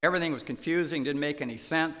Everything was confusing, didn't make any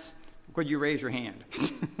sense. Could you raise your hand?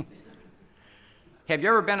 Have you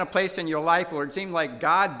ever been in a place in your life where it seemed like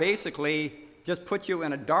God basically just put you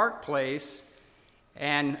in a dark place,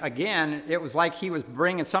 and again, it was like he was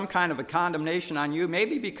bringing some kind of a condemnation on you,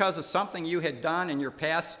 maybe because of something you had done in your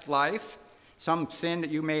past life, some sin that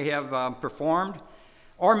you may have performed,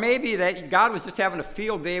 or maybe that God was just having a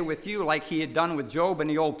field day with you like he had done with Job in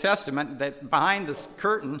the Old Testament, that behind this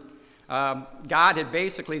curtain, God had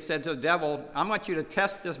basically said to the devil, I want you to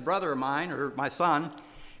test this brother of mine, or my son,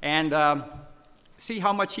 and see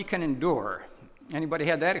how much he can endure. Anybody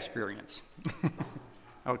had that experience?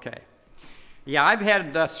 Okay. Yeah, I've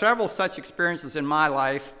had several such experiences in my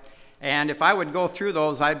life, and if I would go through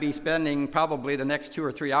those, I'd be spending probably the next 2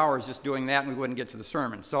 or 3 hours just doing that, and we wouldn't get to the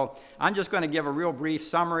sermon. So I'm just going to give a real brief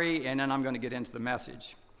summary, and then I'm going to get into the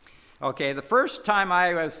message. Okay, the first time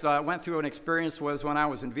I went through an experience was when I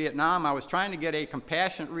was in Vietnam. I was trying to get a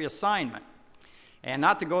compassionate reassignment. And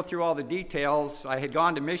not to go through all the details, I had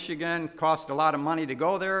gone to Michigan, cost a lot of money to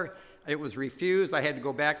go there. It was refused. I had to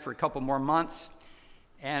go back for a couple more months.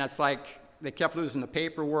 And it's like they kept losing the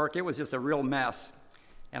paperwork. It was just a real mess.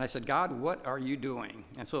 And I said, God, what are you doing?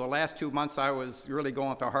 And so the last 2 months I was really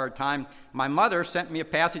going through a hard time. My mother sent me a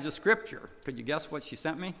passage of Scripture. Could you guess what she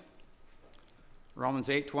sent me? Romans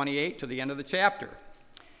 8:28 to the end of the chapter.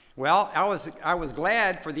 Well, I was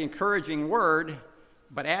glad for the encouraging word,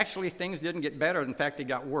 but actually things didn't get better. In fact, they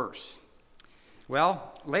got worse.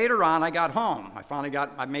 Well, later on, I got home.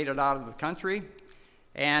 I made it out of the country,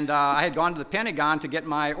 and I had gone to the Pentagon to get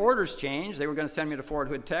my orders changed. They were going to send me to Fort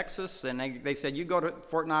Hood, Texas, and they said, you go to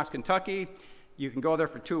Fort Knox, Kentucky. You can go there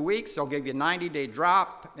for 2 weeks. They'll give you a 90-day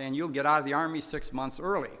drop, and you'll get out of the Army 6 months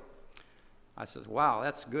early. I said, wow,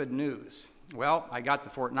 that's good news. Well, I got to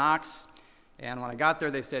Fort Knox, and when I got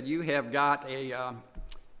there, they said, you have got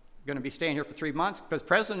going to be staying here for 3 months, because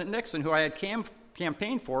President Nixon, who I had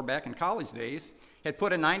campaigned for back in college days, had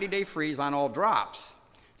put a 90-day freeze on all drops.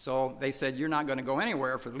 So they said, you're not going to go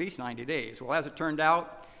anywhere for at least 90 days. Well, as it turned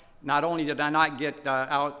out, not only did I not get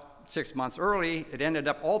out 6 months early, it ended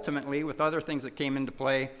up ultimately, with other things that came into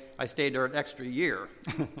play, I stayed there an extra year.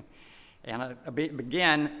 And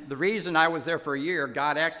again, the reason I was there for a year,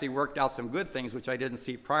 God actually worked out some good things, which I didn't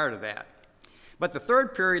see prior to that. But the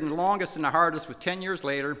third period, and the longest and the hardest, was 10 years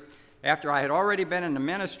later, after I had already been in the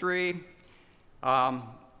ministry.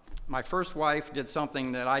 My first wife did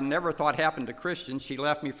something that I never thought happened to Christians. She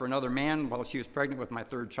left me for another man while she was pregnant with my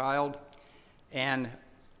third child. And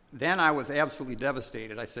then I was absolutely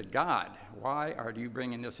devastated. I said, God, why are you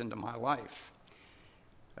bringing this into my life?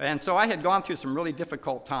 And so I had gone through some really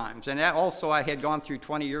difficult times. And also I had gone through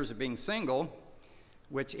 20 years of being single,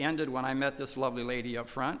 which ended when I met this lovely lady up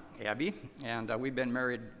front, Abby. And we've been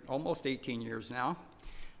married almost 18 years now.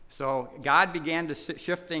 So God began to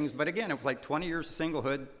shift things. But again, it was like 20 years of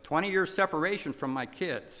singlehood, 20 years separation from my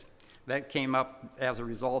kids. That came up as a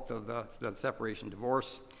result of the separation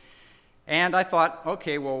divorce. And I thought,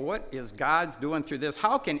 okay, well, what is God doing through this?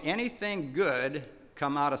 How can anything good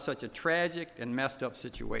come out of such a tragic and messed up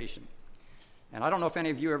situation? And I don't know if any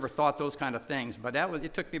of you ever thought those kind of things, but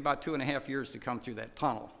it took me about 2.5 years to come through that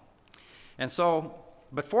tunnel. And so,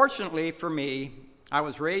 but fortunately for me, I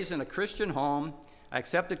was raised in a Christian home. I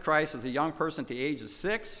accepted Christ as a young person at the age of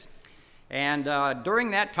 6. And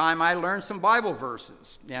during that time, I learned some Bible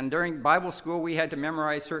verses. And during Bible school, we had to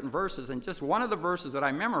memorize certain verses. And just one of the verses that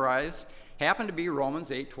I memorized happened to be Romans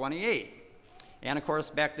 8:28. And of course,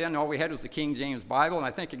 back then, all we had was the King James Bible, and I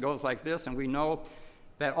think it goes like this, and we know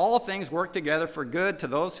that all things work together for good to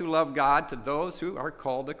those who love God, to those who are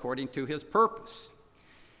called according to his purpose.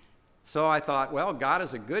 So I thought, well, God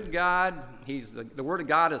is a good God. The Word of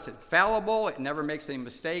God is infallible. It never makes any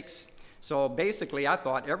mistakes. So basically, I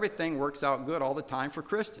thought everything works out good all the time for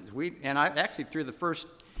Christians. And I actually, through the first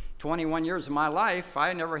 21 years of my life,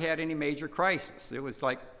 I never had any major crisis. It was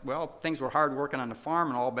like, well, things were hard working on the farm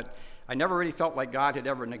and all, but I never really felt like God had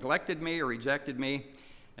ever neglected me or rejected me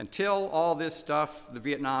until all this stuff, the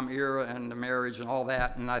Vietnam era and the marriage and all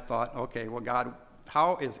that. And I thought, okay, well, God,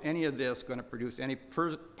 how is any of this going to produce any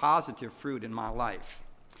positive fruit in my life?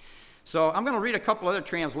 So I'm going to read a couple other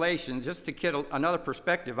translations just to get another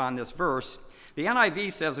perspective on this verse. The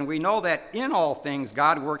NIV says, and we know that in all things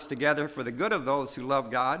God works together for the good of those who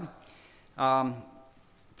love God,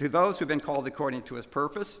 to those who've been called according to his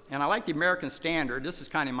purpose. And I like the American Standard. This is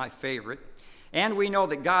kind of my favorite. And we know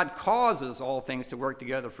that God causes all things to work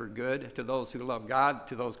together for good to those who love God,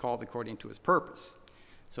 to those called according to his purpose.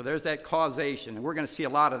 So there's that causation, and we're going to see a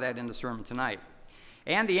lot of that in the sermon tonight.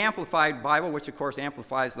 And the Amplified Bible, which of course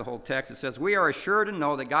amplifies the whole text, it says, we are assured to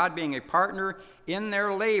know that God being a partner in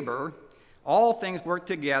their labor all things work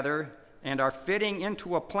together and are fitting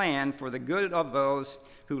into a plan for the good of those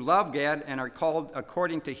who love God and are called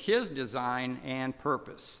according to his design and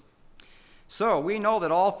purpose. So we know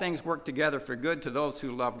that all things work together for good to those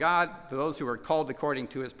who love God, to those who are called according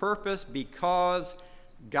to his purpose, because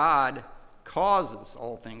God causes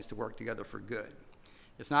all things to work together for good.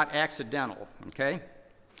 It's not accidental, okay?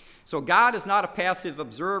 So God is not a passive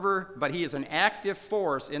observer, but he is an active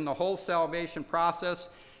force in the whole salvation process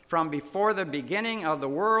from before the beginning of the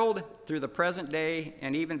world through the present day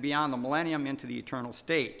and even beyond the millennium into the eternal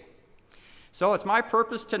state. So it's my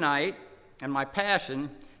purpose tonight and my passion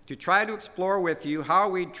to try to explore with you how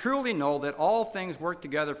we truly know that all things work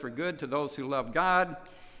together for good to those who love God,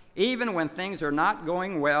 even when things are not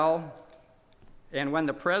going well and when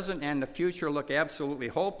the present and the future look absolutely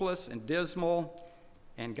hopeless and dismal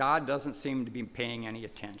and God doesn't seem to be paying any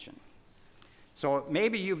attention. So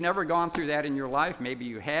maybe you've never gone through that in your life, maybe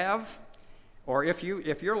you have, or if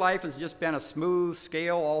your life has just been a smooth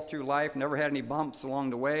scale all through life, never had any bumps along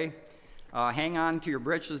the way, hang on to your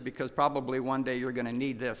britches because probably one day you're going to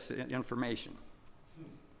need this information.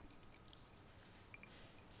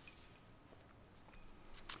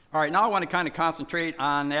 All right, now I want to kind of concentrate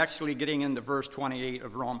on actually getting into verse 28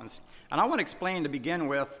 of Romans. And I want to explain to begin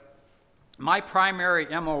with my primary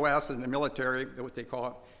MOS in the military, what they call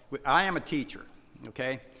it. I am a teacher,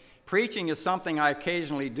 okay? Preaching is something I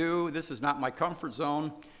occasionally do. This is not my comfort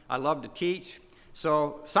zone. I love to teach.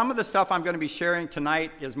 So some of the stuff I'm going to be sharing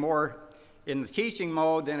tonight is more in the teaching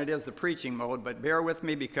mode than it is the preaching mode, but bear with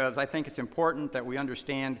me because I think it's important that we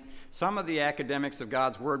understand some of the academics of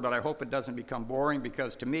God's Word, but I hope it doesn't become boring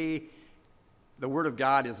because to me, the Word of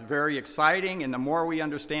God is very exciting, and the more we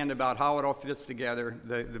understand about how it all fits together,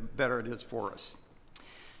 the better it is for us.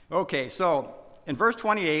 Okay, so in verse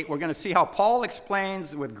 28, we're going to see how Paul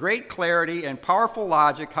explains with great clarity and powerful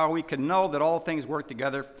logic how we can know that all things work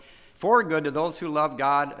together for good to those who love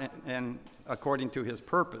God and according to his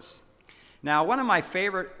purpose. Now, one of my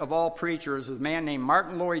favorite of all preachers is a man named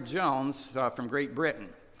Martin Lloyd-Jones from Great Britain.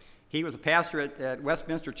 He was a pastor at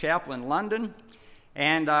Westminster Chapel in London,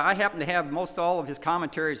 and I happen to have most all of his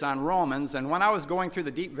commentaries on Romans, and when I was going through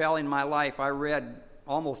the deep valley in my life, I read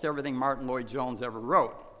almost everything Martin Lloyd-Jones ever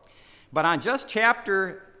wrote. But on just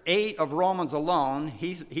chapter 8 of Romans alone,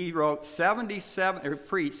 he wrote 77, or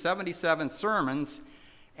preached 77 sermons,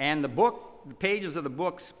 and the pages of the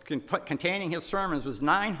books containing his sermons was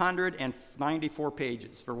 994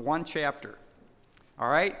 pages for one chapter. All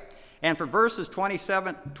right? And for verses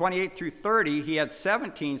 28 through 30, he had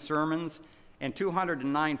 17 sermons and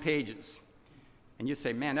 209 pages. And you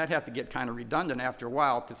say, man, that'd have to get kind of redundant after a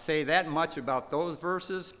while. To say that much about those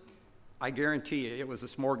verses, I guarantee you it was a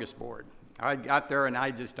smorgasbord. I got there and I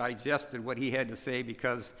just digested what he had to say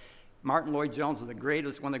because Martin Lloyd-Jones is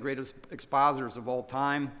one of the greatest expositors of all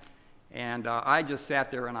time. And I just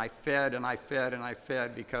sat there and I fed and I fed and I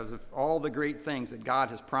fed because of all the great things that God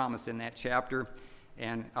has promised in that chapter.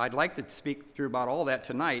 And I'd like to speak through about all that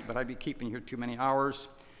tonight, but I'd be keeping here too many hours.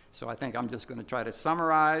 So I think I'm just going to try to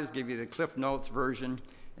summarize, give you the Cliff Notes version,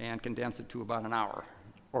 and condense it to about an hour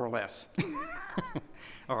or less.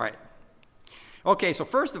 All right. Okay, so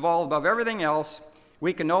first of all, above everything else,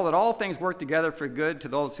 we can know that all things work together for good to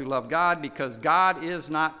those who love God because God is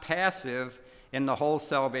not passive in the whole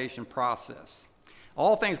salvation process.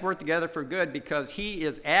 All things work together for good because he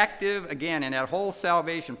is active, again, in that whole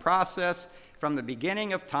salvation process from the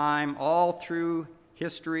beginning of time all through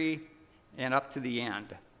history and up to the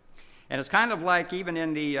end. And it's kind of like even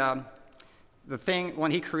in the thing,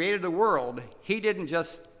 when he created the world, he didn't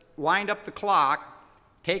just wind up the clock,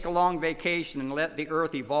 take a long vacation, and let the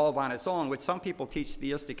earth evolve on its own, which some people teach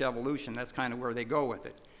theistic evolution. That's kind of where they go with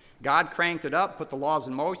it. God cranked it up, put the laws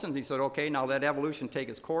in motion. He said, okay, now let evolution take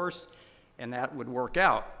its course, and that would work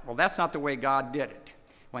out. Well, that's not the way God did it.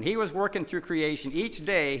 When he was working through creation, each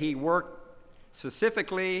day he worked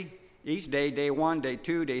specifically, each day, day 1, day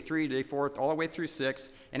 2, day 3, day 4, all the way through 6.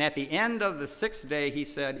 And at the end of the 6th day, he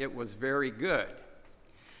said it was very good.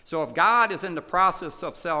 So if God is in the process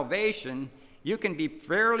of salvation, you can be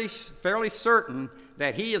fairly certain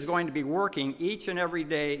that he is going to be working each and every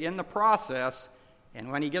day in the process, and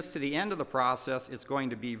when he gets to the end of the process, it's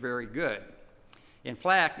going to be very good. In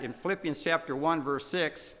fact, in Philippians chapter 1, verse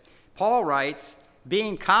 6, Paul writes,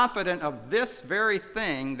 being confident of this very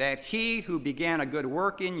thing, that he who began a good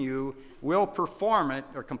work in you will perform it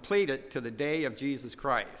or complete it to the day of Jesus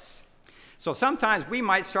Christ. So sometimes we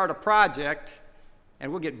might start a project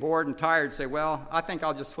and we'll get bored and tired and say, well, I think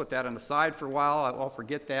I'll just put that on the side for a while. I'll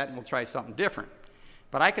forget that and we'll try something different.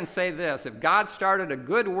 But I can say this, if God started a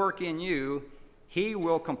good work in you, he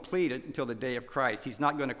will complete it until the day of Christ. He's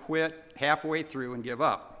not going to quit halfway through and give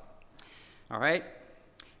up. All right?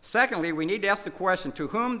 Secondly, we need to ask the question, to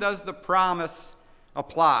whom does the promise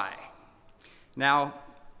apply? Now,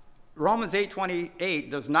 Romans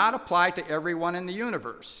 8:28 does not apply to everyone in the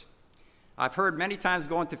universe. I've heard many times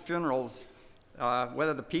going to funerals,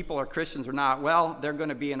 whether the people are Christians or not, well, they're going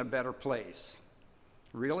to be in a better place.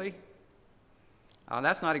 Really?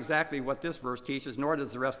 That's not exactly what this verse teaches, nor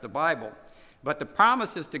does the rest of the Bible. But the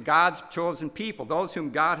promise is to God's chosen people, those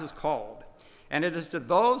whom God has called. And it is to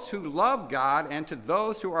those who love God and to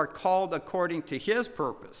those who are called according to his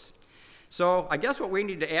purpose. So I guess what we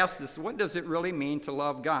need to ask is, what does it really mean to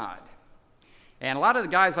love God? And a lot of the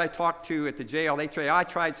guys I talked to at the jail, they say, I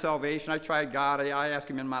tried salvation, I tried God, I asked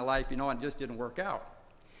him in my life, and it just didn't work out.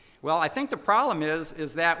 Well, I think the problem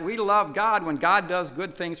is that we love God when God does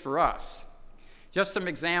good things for us. Just some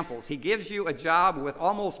examples. He gives you a job with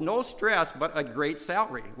almost no stress, but a great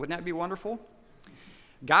salary. Wouldn't that be wonderful?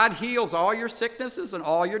 God heals all your sicknesses and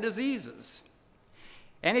all your diseases.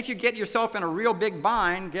 And if you get yourself in a real big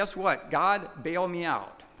bind, guess what? God, bail me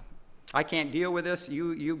out. I can't deal with this.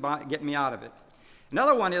 You get me out of it.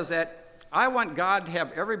 Another one is that I want God to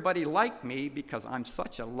have everybody like me because I'm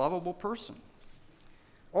such a lovable person.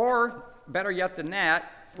 Or, better yet than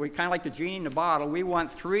that, we kind of like the genie in the bottle. We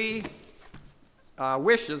want three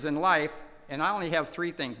wishes in life, and I only have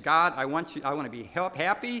three things. God, I want to be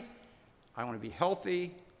happy, I want to be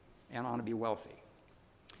healthy, and I want to be wealthy.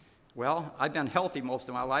 Well, I've been healthy most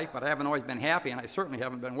of my life, but I haven't always been happy, and I certainly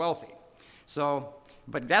haven't been wealthy.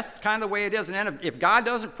 But that's kind of the way it is. And then if God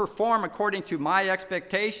doesn't perform according to my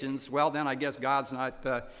expectations, well, then I guess God's not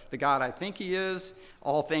the God I think he is.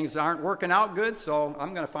 All things aren't working out good, so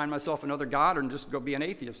I'm going to find myself another God and just go be an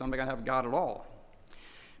atheist. I'm not going to have a God at all.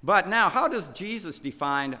 But now, how does Jesus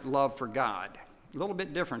define love for God? A little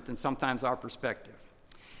bit different than sometimes our perspective.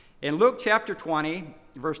 In Luke chapter 20,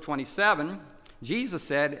 verse 27, Jesus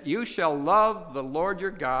said, you shall love the Lord your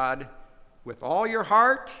God with all your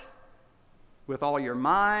heart, with all your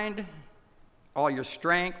mind, all your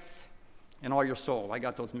strength, and all your soul. I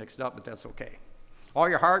got those mixed up, but that's okay. All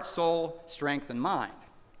your heart, soul, strength, and mind.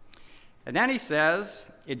 And then he says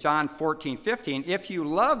in John 14:15, if you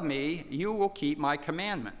love me, you will keep my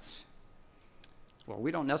commandments. Well,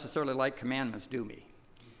 we don't necessarily like commandments, do we?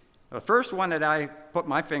 The first one that I put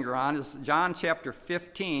my finger on is John chapter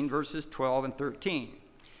 15, verses 12 and 13.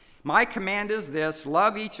 My command is this,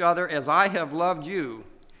 love each other as I have loved you.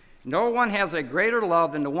 No one has a greater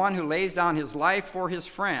love than the one who lays down his life for his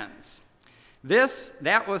friends. Is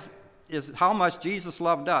how much Jesus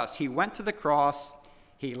loved us. He went to the cross.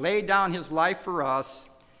 He laid down his life for us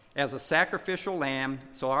as a sacrificial lamb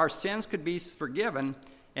so our sins could be forgiven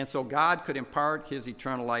and so God could impart his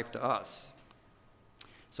eternal life to us.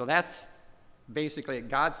 So that's basically it.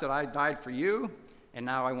 God said, I died for you, and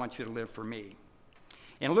now I want you to live for me.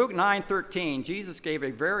 In Luke 9:13, Jesus gave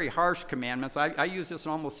a very harsh commandment. I use this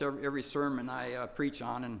in almost every sermon I preach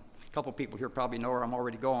on, and a couple people here probably know where I'm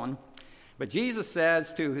already going. But Jesus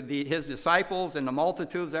says to his disciples and the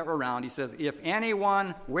multitudes that were around, he says, if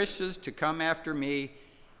anyone wishes to come after me,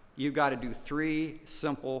 you've got to do three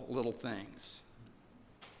simple little things.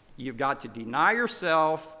 You've got to deny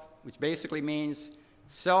yourself, which basically means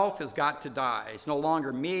self has got to die. It's no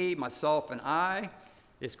longer me, myself, and I.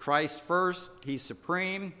 It's Christ first. He's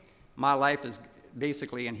supreme. My life is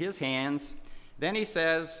basically in his hands. Then he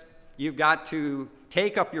says, you've got to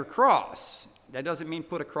take up your cross. That doesn't mean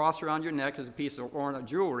put a cross around your neck as a piece of ornament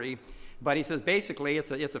jewelry, but he says basically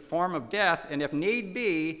it's a form of death, and if need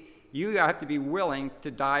be, you have to be willing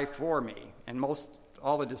to die for me. And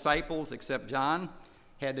all the disciples except John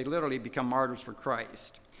had to literally become martyrs for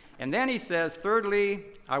Christ. And then he says, thirdly,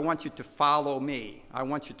 I want you to follow me. I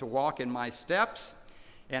want you to walk in my steps.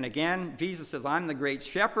 And again, Jesus says, I'm the great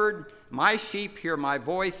shepherd. My sheep hear my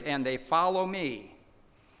voice, and they follow me.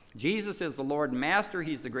 Jesus is the Lord and Master.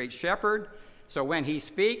 He's the great shepherd. So when he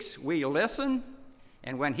speaks, we listen,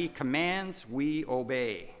 and when he commands, we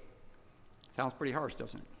obey. Sounds pretty harsh,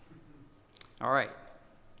 doesn't it? All right.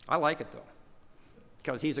 I like it, though,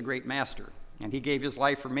 because he's a great master, and he gave his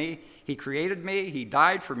life for me. He created me. He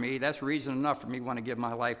died for me. That's reason enough for me to want to give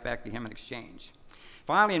my life back to him in exchange.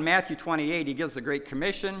 Finally, in Matthew 28, he gives the Great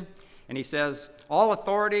Commission, and he says, all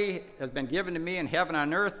authority has been given to me in heaven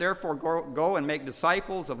and on earth. Therefore, go and make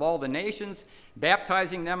disciples of all the nations,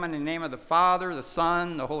 baptizing them in the name of the Father, the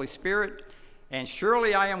Son, the Holy Spirit. And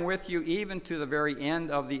surely I am with you even to the very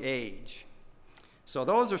end of the age. So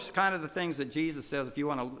those are kind of the things that Jesus says, if you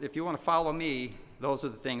want to follow me, those are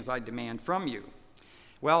the things I demand from you.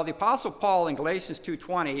 Well, the Apostle Paul in Galatians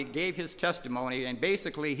 2:20 gave his testimony, and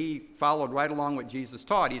basically he followed right along what Jesus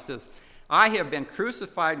taught. He says, I have been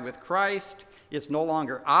crucified with Christ. It's no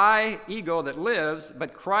longer I, ego, that lives,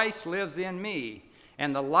 but Christ lives in me.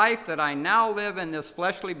 And the life that I now live in this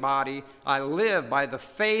fleshly body, I live by the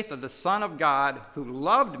faith of the Son of God who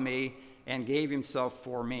loved me and gave himself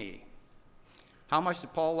for me. How much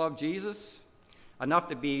did Paul love Jesus? Enough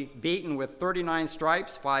to be beaten with 39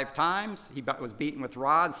 stripes 5 times. He was beaten with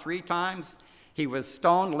rods 3 times. He was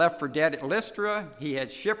stoned, left for dead at Lystra. He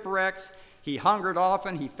had shipwrecks. He hungered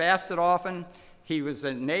often. He fasted often. He was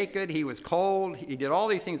naked. He was cold. He did all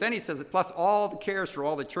these things. Then he says, plus all the cares for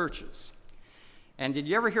all the churches. And did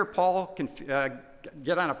you ever hear Paul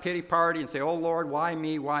get on a pity party and say, oh, Lord, why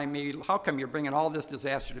me? Why me? How come you're bringing all this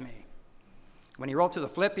disaster to me? When he wrote to the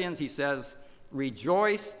Philippians, he says,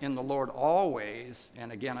 rejoice in the Lord always.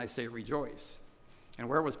 And again, I say rejoice. And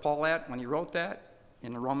where was Paul at when he wrote that?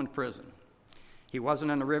 In the Roman prison. He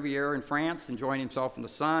wasn't in the Riviera in France enjoying himself in the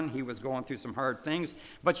sun. He was going through some hard things.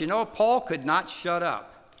 But you know, Paul could not shut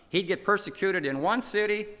up. He'd get persecuted in one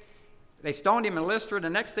city. They stoned him in Lystra. The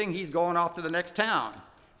next thing, he's going off to the next town.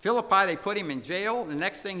 Philippi, they put him in jail. The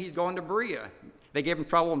next thing, he's going to Berea. They gave him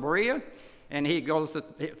trouble in Berea, and he goes to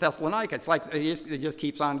Thessalonica. It's like it just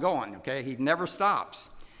keeps on going, okay? He never stops.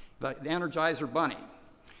 The Energizer Bunny,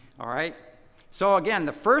 all right? So again,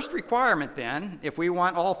 the first requirement then, if we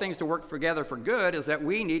want all things to work together for good, is that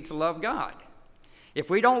we need to love God.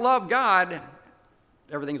 If we don't love God,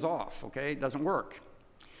 everything's off, okay? It doesn't work.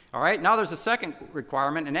 All right, now there's a second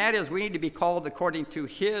requirement, and that is we need to be called according to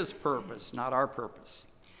his purpose, not our purpose.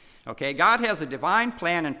 Okay, God has a divine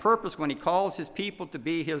plan and purpose when he calls his people to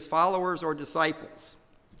be his followers or disciples.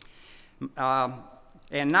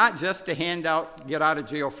 And not just to hand out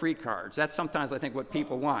get-out-of-jail-free cards. That's sometimes, I think, what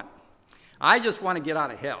people want. I just want to get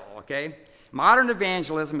out of hell, okay? Modern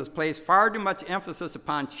evangelism has placed far too much emphasis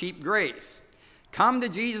upon cheap grace. Come to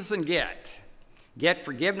Jesus and get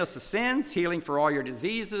forgiveness of sins, healing for all your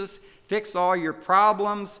diseases, fix all your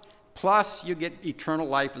problems, plus you get eternal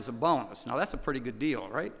life as a bonus. Now, that's a pretty good deal,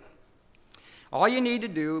 right? All you need to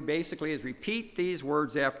do, basically, is repeat these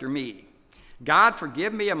words after me. God,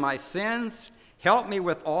 forgive me of my sins, help me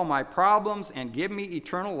with all my problems, and give me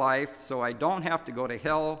eternal life so I don't have to go to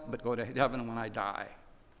hell, but go to heaven when I die.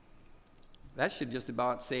 That should just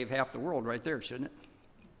about save half the world right there, shouldn't it?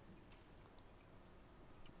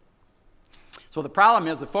 So the problem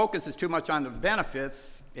is the focus is too much on the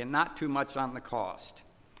benefits and not too much on the cost.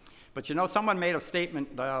 But you know, someone made a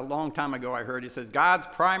statement a long time ago, I heard. He says, God's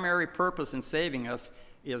primary purpose in saving us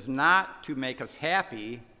is not to make us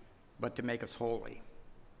happy, but to make us holy.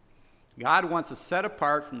 God wants us set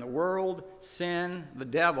apart from the world, sin, the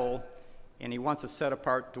devil, and he wants us set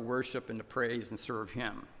apart to worship and to praise and serve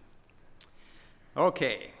him.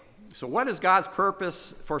 Okay, so what is God's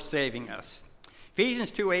purpose for saving us?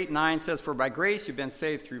 Ephesians 2:8-9 says, for by grace you've been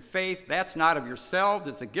saved through faith. That's not of yourselves.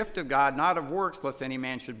 It's a gift of God, not of works, lest any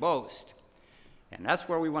man should boast. And that's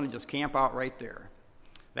where we want to just camp out right there.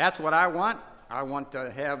 That's what I want. I want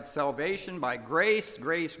to have salvation by grace,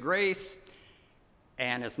 grace, grace.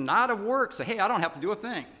 And it's not of works. So, hey, I don't have to do a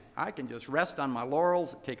thing. I can just rest on my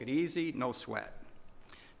laurels, take it easy, no sweat.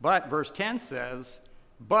 But verse 10 says,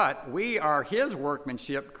 but we are his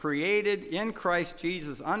workmanship, created in Christ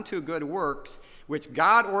Jesus unto good works, which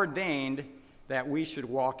God ordained that we should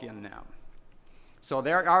walk in them. So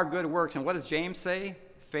there are good works. And what does James say?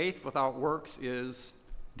 Faith without works is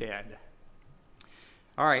dead.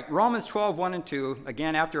 All right, Romans 12:1-2.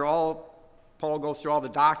 Again, after all, Paul goes through all the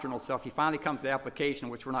doctrinal stuff. He finally comes to the application,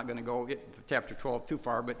 which we're not going to go to chapter 12 too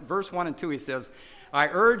far. But verse 1 and 2, he says, I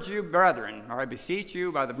urge you, brethren, or I beseech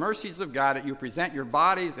you by the mercies of God, that you present your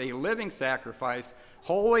bodies a living sacrifice,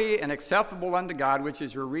 holy and acceptable unto God, which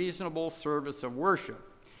is your reasonable service of worship.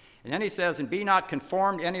 And then he says, and be not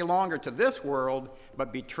conformed any longer to this world,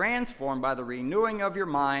 but be transformed by the renewing of your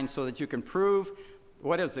mind, so that you can prove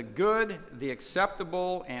what is the good, the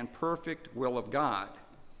acceptable, and perfect will of God.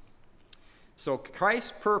 So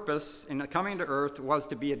Christ's purpose in coming to earth was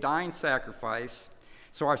to be a dying sacrifice,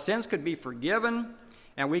 so our sins could be forgiven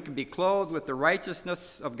and we could be clothed with the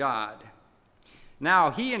righteousness of God.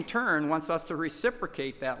 Now, he in turn wants us to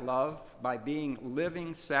reciprocate that love by being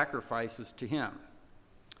living sacrifices to him.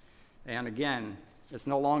 And again, it's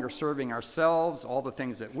no longer serving ourselves, all the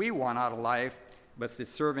things that we want out of life, but it's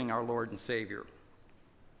serving our Lord and Savior.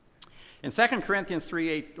 In 2 Corinthians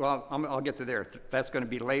 3:8, well, I'll get to there. That's going to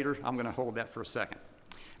be later. I'm going to hold that for a second.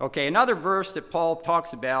 Okay, another verse that Paul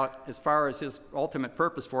talks about as far as his ultimate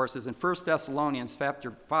purpose for us is in 1 Thessalonians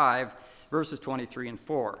chapter 5, verses 23 and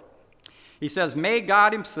 4. He says, may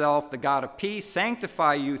God himself, the God of peace,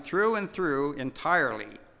 sanctify you through and through entirely.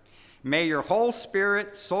 May your whole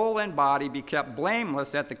spirit, soul, and body be kept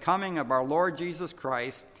blameless at the coming of our Lord Jesus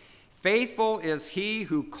Christ. Faithful is he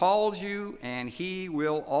who calls you, and he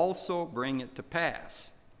will also bring it to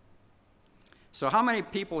pass. So how many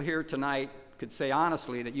people here tonight could say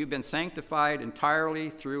honestly that you've been sanctified entirely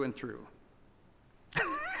through and through?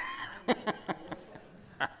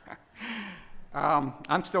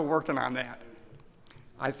 I'm still working on that.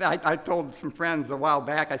 I told some friends a while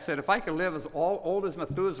back, I said, if I could live as old as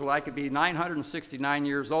Methuselah, I could be 969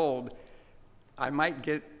 years old, I might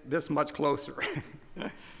get this much closer.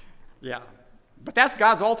 Yeah. But that's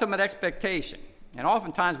God's ultimate expectation. And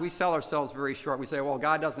oftentimes we sell ourselves very short. We say, well,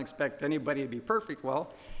 God doesn't expect anybody to be perfect.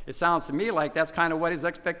 Well, it sounds to me like that's kind of what his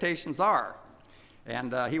expectations are.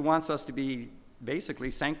 And he wants us to be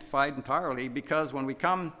basically sanctified entirely, because when we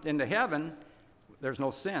come into heaven, there's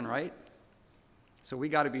no sin, right? So we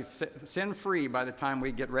got to be sin-free by the time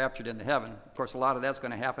we get raptured into heaven. Of course, a lot of that's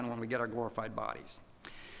going to happen when we get our glorified bodies.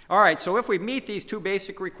 All right, so if we meet these two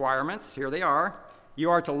basic requirements, here they are. You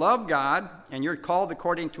are to love God, and you're called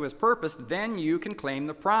according to his purpose, then you can claim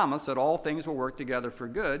the promise that all things will work together for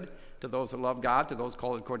good to those that love God, to those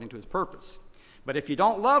called according to his purpose. But if you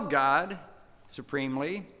don't love God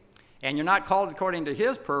supremely, and you're not called according to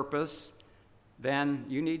his purpose, then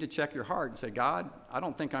you need to check your heart and say, God, I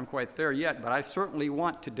don't think I'm quite there yet, but I certainly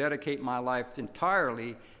want to dedicate my life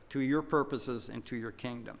entirely to your purposes and to your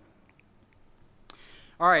kingdom.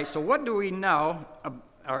 All right, so what do we know,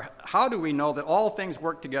 or how do we know that all things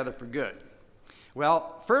work together for good?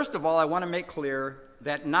 Well, first of all, I want to make clear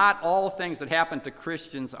that not all things that happen to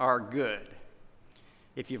Christians are good.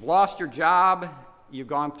 If you've lost your job, you've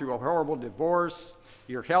gone through a horrible divorce,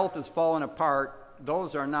 your health has fallen apart,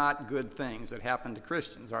 those are not good things that happen to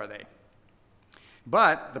Christians, are they?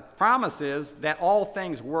 But the promise is that all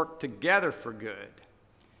things work together for good.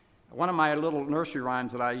 One of my little nursery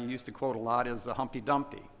rhymes that I used to quote a lot is Humpty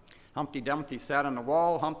Dumpty. Humpty Dumpty sat on the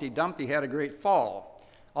wall, Humpty Dumpty had a great fall.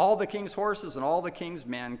 All the king's horses and all the king's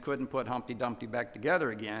men couldn't put Humpty Dumpty back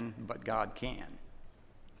together again, but God can.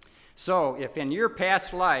 So if in your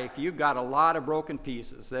past life you've got a lot of broken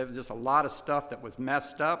pieces, there's just a lot of stuff that was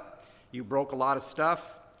messed up, you broke a lot of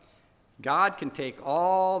stuff, God can take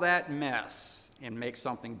all that mess and make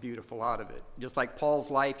something beautiful out of it. Just like Paul's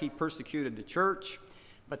life, he persecuted the church,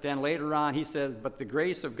 but then later on he says, but the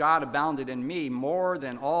grace of God abounded in me more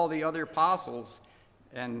than all the other apostles.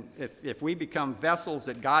 And if we become vessels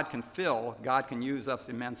that God can fill, God can use us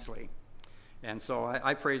immensely. And so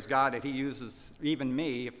I praise God that he uses even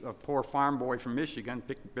me, a poor farm boy from Michigan,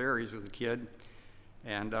 picked berries as a kid.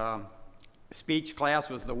 And speech class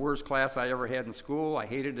was the worst class I ever had in school. I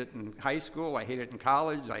hated it in high school. I hated it in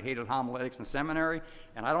college. I hated homiletics in seminary.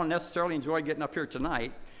 And I don't necessarily enjoy getting up here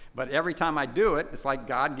tonight. But every time I do it, it's like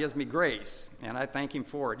God gives me grace. And I thank him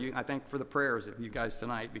for it. I thank for the prayers of you guys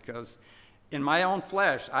tonight, because in my own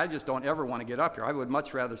flesh, I just don't ever want to get up here. I would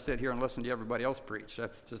much rather sit here and listen to everybody else preach.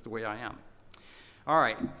 That's just the way I am. All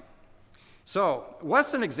right. So,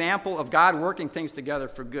 what's an example of God working things together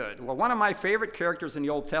for good? Well, one of my favorite characters in the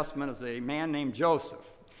Old Testament is a man named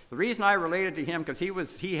Joseph. The reason I related to him, because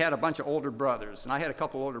he had a bunch of older brothers, and I had a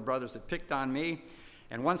couple older brothers that picked on me.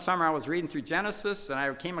 And one summer I was reading through Genesis, and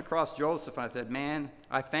I came across Joseph, and I said, man,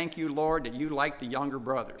 I thank you, Lord, that you like the younger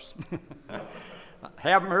brothers.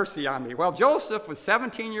 Have mercy on me. Well, Joseph was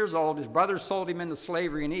 17 years old. His brothers sold him into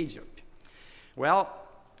slavery in Egypt. Well,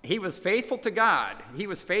 he was faithful to God. He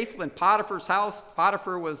was faithful in Potiphar's house.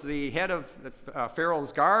 Potiphar was the head of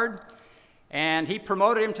Pharaoh's guard, and he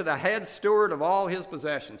promoted him to the head steward of all his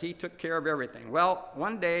possessions. He took care of everything. Well,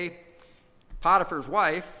 one day, Potiphar's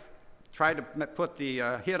wife tried to put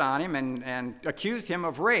the hit on him and accused him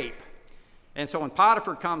of rape. And so when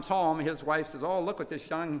Potiphar comes home, his wife says, oh, look what this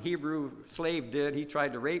young Hebrew slave did. He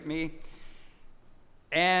tried to rape me.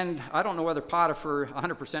 And I don't know whether Potiphar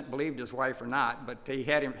 100% believed his wife or not, but they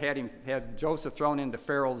had Joseph thrown into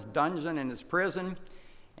Pharaoh's dungeon in his prison,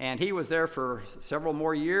 and he was there for several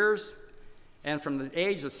more years. And from the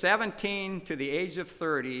age of 17 to the age of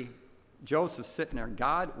 30, Joseph's sitting there,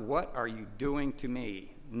 God, what are you doing to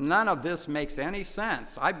me? None of this makes any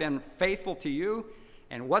sense. I've been faithful to you,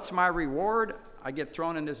 and what's my reward? I get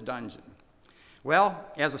thrown in this dungeon. Well,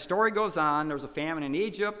 as the story goes on, there's a famine in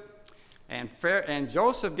Egypt, and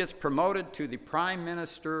Joseph gets promoted to the prime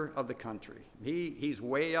minister of the country. He's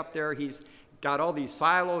way up there. He's got all these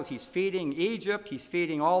silos. He's feeding Egypt. He's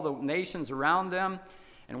feeding all the nations around them.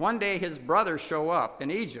 And one day his brothers show up in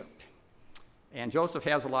Egypt, and Joseph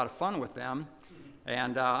has a lot of fun with them.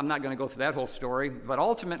 And I'm not going to go through that whole story, but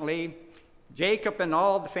ultimately Jacob and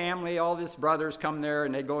all the family, all his brothers come there,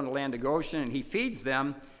 and they go in the land of Goshen, and he feeds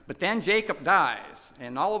them. But then Jacob dies,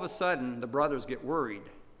 and all of a sudden, the brothers get worried.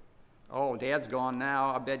 Oh, Dad's gone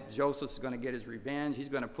now. I bet Joseph's going to get his revenge. He's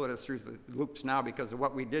going to put us through the loops now because of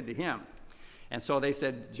what we did to him. And so they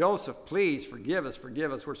said, Joseph, please forgive us,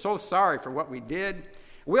 forgive us. We're so sorry for what we did.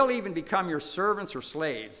 We'll even become your servants or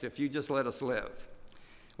slaves if you just let us live.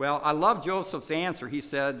 Well, I love Joseph's answer. He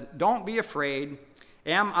said, don't be afraid.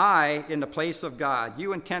 Am I in the place of God?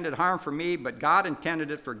 You intended harm for me, but God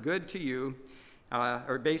intended it for good to you.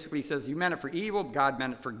 Or basically he says, you meant it for evil, God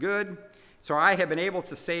meant it for good. So I have been able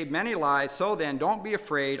to save many lives. So then, don't be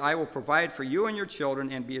afraid. I will provide for you and your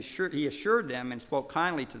children. And he assured them and spoke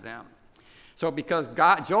kindly to them. So because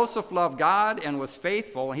Joseph loved God and was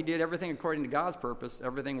faithful, and he did everything according to God's purpose,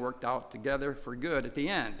 everything worked out together for good at the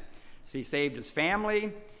end. So he saved his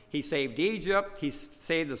family. He saved Egypt. He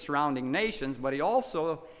saved the surrounding nations. But he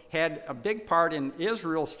also had a big part in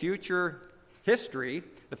Israel's future history,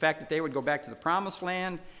 the fact that they would go back to the promised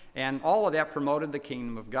land, and all of that promoted the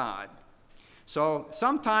kingdom of God. So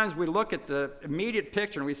sometimes we look at the immediate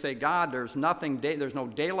picture and we say, God, there's no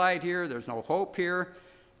daylight here, there's no hope here.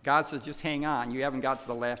 God says, just hang on, you haven't got to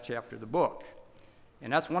the last chapter of the book.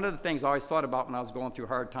 And that's one of the things I always thought about when I was going through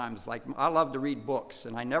hard times. Like, I love to read books,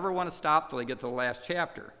 and I never want to stop till I get to the last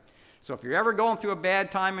chapter. So if you're ever going through a bad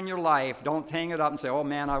time in your life, don't hang it up and say, oh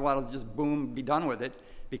man, I want to just boom, be done with it.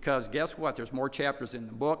 Because guess what? There's more chapters in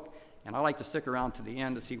the book, and I like to stick around to the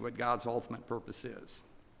end to see what God's ultimate purpose is.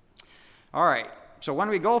 All right, so when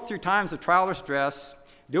we go through times of trial or stress,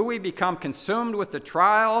 do we become consumed with the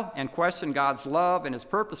trial and question God's love and his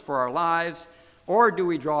purpose for our lives, or do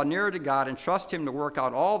we draw nearer to God and trust him to work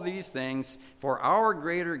out all these things for our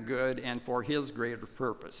greater good and for his greater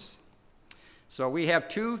purpose? So we have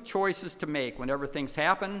two choices to make. Whenever things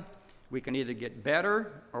happen, we can either get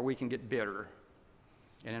better or we can get bitter.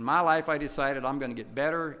 And in my life, I decided I'm going to get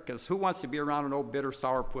better, because who wants to be around an old bitter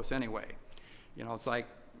sourpuss anyway? You know, it's like,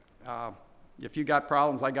 if you got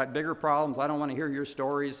problems, I got bigger problems. I don't want to hear your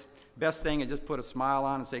stories. Best thing is just put a smile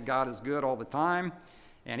on and say God is good all the time.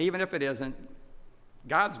 And even if it isn't,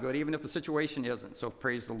 God's good, even if the situation isn't. So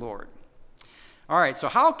praise the Lord. All right, so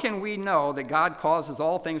how can we know that God causes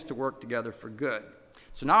all things to work together for good?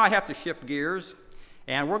 So now I have to shift gears,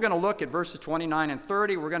 and we're going to look at verses 29 and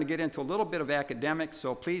 30. We're going to get into a little bit of academics,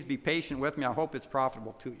 so please be patient with me. I hope it's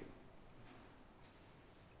profitable to you.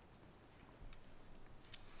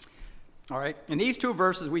 All right, in these two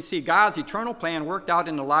verses, we see God's eternal plan worked out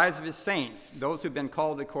in the lives of his saints, those who've been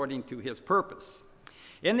called according to his purpose.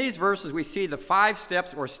 In these verses, we see the 5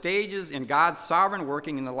 steps or stages in God's sovereign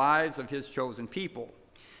working in the lives of his chosen people.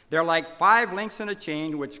 They're like 5 links in a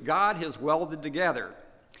chain which God has welded together.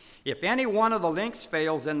 If any one of the links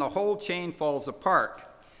fails, then the whole chain falls apart.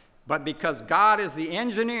 But because God is the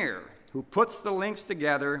engineer who puts the links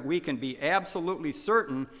together, we can be absolutely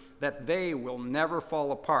certain that they will never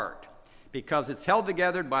fall apart, because it's held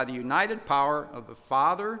together by the united power of the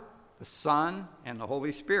Father, the Son, and the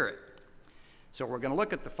Holy Spirit. So we're going to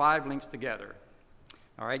look at the 5 links together.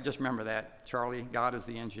 All right, just remember that, Charlie. God is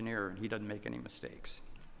the engineer, and he doesn't make any mistakes.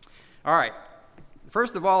 All right,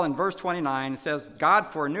 first of all, in verse 29, it says, God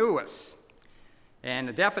foreknew us. And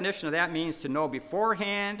the definition of that means to know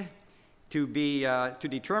beforehand, to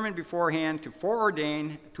determine beforehand, to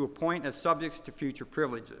foreordain, to appoint as subjects to future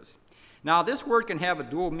privileges. Now, this word can have a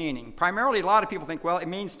dual meaning. Primarily, a lot of people think, well, it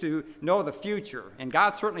means to know the future, and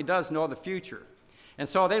God certainly does know the future. And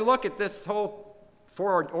so they look at this whole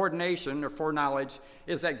foreordination or foreknowledge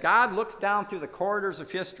is that God looks down through the corridors of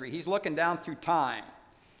history. He's looking down through time,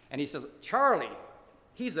 and he says, Charlie,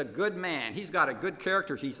 he's a good man. He's got a good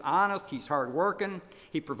character. He's honest. He's hardworking.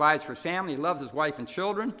 He provides for his family. He loves his wife and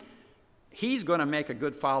children. He's going to make a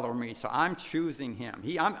good follower of me, so I'm choosing him.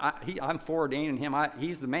 I'm foreordaining him.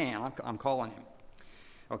 He's the man. I'm calling him.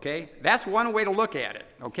 Okay? That's one way to look at it.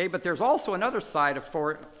 Okay? But there's also another side of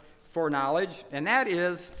foreknowledge, and that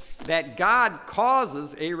is that God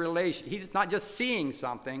causes a relation. He's not just seeing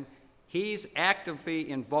something. He's actively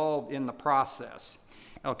involved in the process.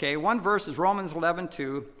 Okay? One verse is Romans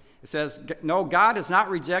 11:2. It says, no, God has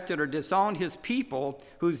not rejected or disowned his people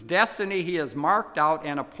whose destiny he has marked out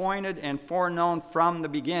and appointed and foreknown from the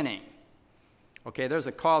beginning. Okay, there's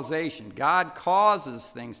a causation. God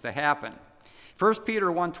causes things to happen. 1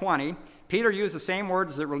 Peter 1:20, Peter used the same word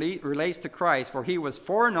as it relates to Christ, for he was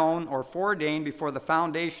foreknown or foreordained before the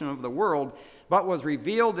foundation of the world, but was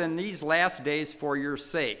revealed in these last days for your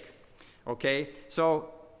sake. Okay,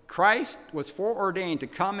 so Christ was foreordained to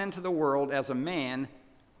come into the world as a man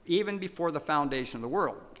even before the foundation of the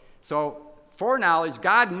world. So foreknowledge,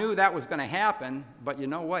 God knew that was going to happen, but you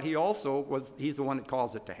know what? He's the one that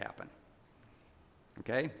caused it to happen.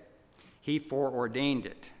 Okay? He foreordained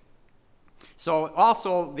it. So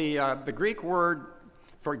also the Greek word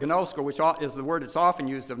for gnosko, which is the word that's often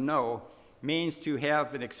used of know, means to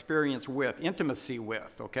have an experience with, intimacy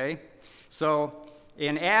with, okay? So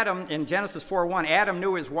in Genesis 4:1, Adam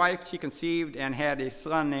knew his wife, she conceived and had a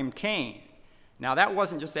son named Cain. Now that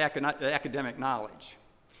wasn't just academic knowledge.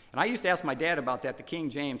 And I used to ask my dad about that, the King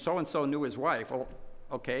James, so-and-so knew his wife. Well,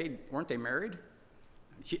 okay, weren't they married?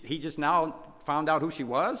 He just now found out who she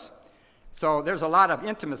was? So there's a lot of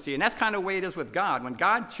intimacy, and that's kind of the way it is with God. When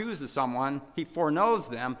God chooses someone, he foreknows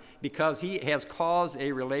them because he has caused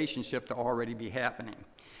a relationship to already be happening.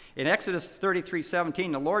 In Exodus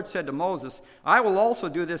 33:17, the Lord said to Moses, I will also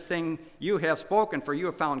do this thing you have spoken, for you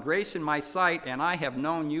have found grace in my sight, and I have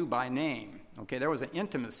known you by name. Okay, there was an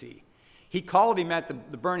intimacy. He called him at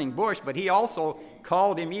the burning bush, but he also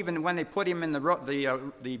called him even when they put him in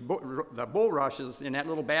the bulrushes in that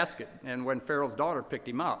little basket, and when Pharaoh's daughter picked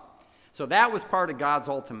him up. So that was part of God's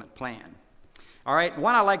ultimate plan. All right,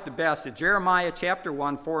 one I like the best is Jeremiah chapter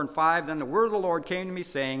 1, 4 and 5. Then the word of the Lord came to me,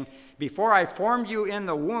 saying, Before I formed you in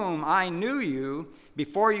the womb, I knew you.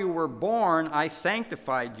 Before you were born, I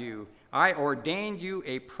sanctified you. I ordained you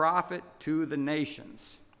a prophet to the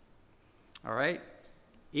nations. All right?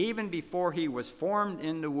 Even before he was formed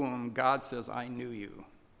in the womb, God says, I knew you.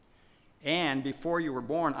 And before you were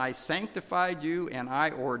born, I sanctified you and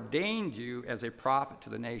I ordained you as a prophet to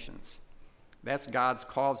the nations. That's God's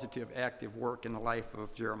causative, active work in the life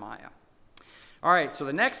of Jeremiah. All right, so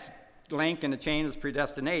the next link in the chain is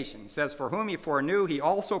predestination. It says, For whom he foreknew, he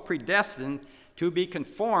also predestined to be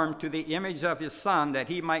conformed to the image of his Son, that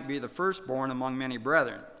he might be the firstborn among many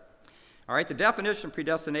brethren. All right, the definition of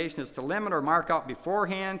predestination is to limit or mark out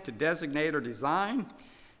beforehand, to designate or design,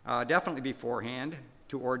 definitely beforehand.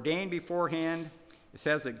 To ordain beforehand, it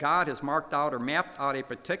says that God has marked out or mapped out a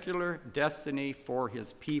particular destiny for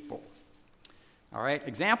his people. All right,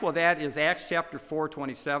 example of that is Acts chapter 4,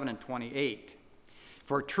 27 and 28.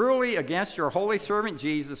 For truly against your holy servant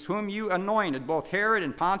Jesus, whom you anointed, both Herod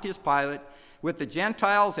and Pontius Pilate, with the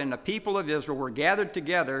Gentiles and the people of Israel were gathered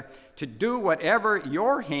together to do whatever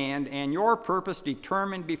your hand and your purpose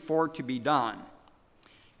determined before to be done.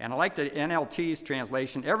 And I like the NLT's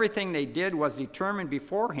translation. Everything they did was determined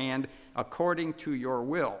beforehand according to your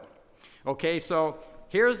will. Okay, so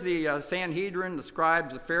here's the Sanhedrin, the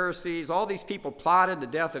scribes, the Pharisees. All these people plotted the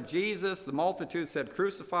death of Jesus. The multitude said,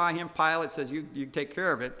 crucify him. Pilate says, you take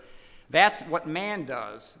care of it. That's what man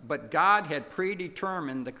does. But God had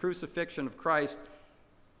predetermined the crucifixion of Christ,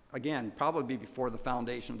 again, probably before the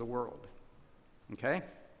foundation of the world. Okay?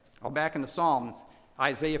 All back in the Psalms.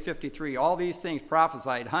 Isaiah 53, all these things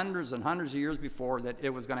prophesied hundreds and hundreds of years before that it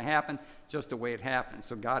was going to happen just the way it happened.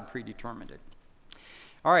 So God predetermined it.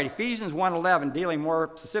 All right, Ephesians 1:11, dealing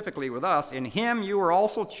more specifically with us. In him you were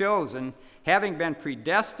also chosen, having been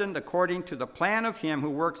predestined according to the plan of him who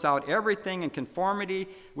works out everything in conformity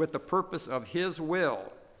with the purpose of his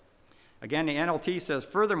will. Again, the NLT says,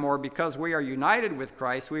 furthermore, because we are united with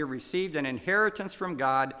Christ, we have received an inheritance from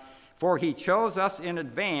God, for he chose us in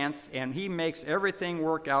advance, and he makes everything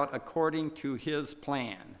work out according to his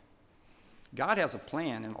plan. God has a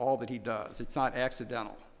plan in all that he does. It's not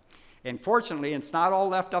accidental. And fortunately, it's not all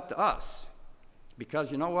left up to us.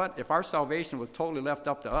 Because you know what? If our salvation was totally left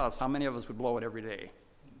up to us, how many of us would blow it every day?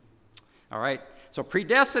 All right? So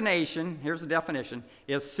predestination, here's the definition,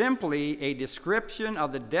 is simply a description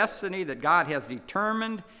of the destiny that God has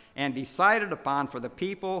determined and decided upon for the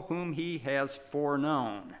people whom he has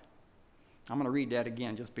foreknown. I'm going to read that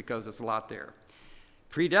again just because there's a lot there.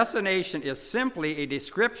 Predestination is simply a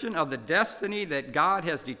description of the destiny that God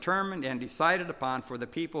has determined and decided upon for the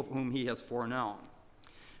people whom he has foreknown.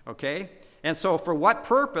 Okay? And so for what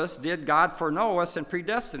purpose did God foreknow us and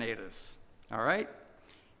predestinate us? All right?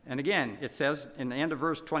 And again, it says in the end of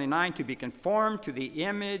verse 29, to be conformed to the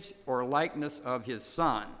image or likeness of his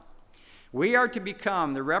Son. We are to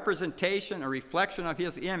become the representation or reflection of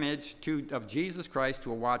his image of Jesus Christ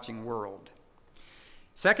to a watching world.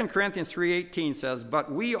 2 Corinthians 3:18 says,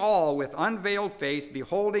 but we all with unveiled face,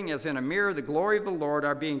 beholding as in a mirror the glory of the Lord,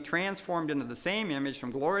 are being transformed into the same image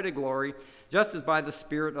from glory to glory, just as by the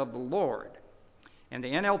Spirit of the Lord. And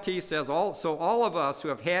the NLT says, so all of us who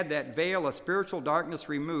have had that veil of spiritual darkness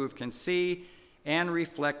removed can see and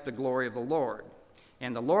reflect the glory of the Lord.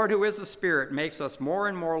 And the Lord, who is the Spirit, makes us more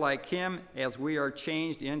and more like him as we are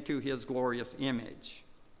changed into his glorious image.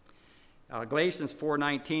 Galatians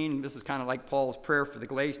 4:19, this is kind of like Paul's prayer for the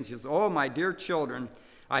Galatians. He says, oh, my dear children,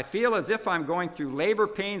 I feel as if I'm going through labor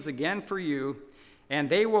pains again for you, and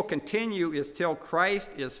they will continue until Christ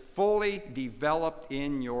is fully developed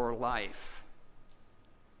in your life.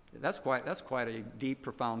 That's quite a deep,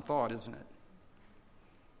 profound thought, isn't it?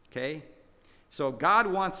 Okay? So God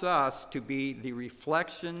wants us to be the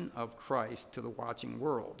reflection of Christ to the watching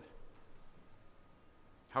world.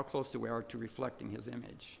 How close we are to reflecting his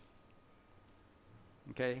image.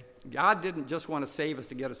 Okay? God didn't just want to save us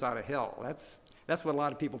to get us out of hell. That's what a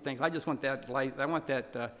lot of people think. I just want that light. I want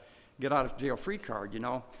that get out of jail free card, you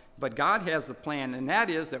know. But God has the plan, and that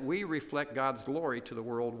is that we reflect God's glory to the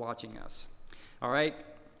world watching us. All right?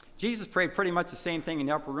 Jesus prayed pretty much the same thing in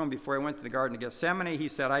the upper room before he went to the Garden of Gethsemane. He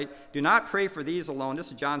said, I do not pray for these alone. This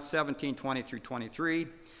is John 17, 20 through 23.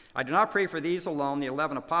 I do not pray for these alone, the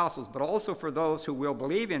 11 apostles, but also for those who will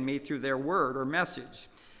believe in me through their word or message,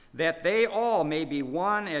 that they all may be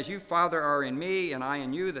one as you, Father, are in me and I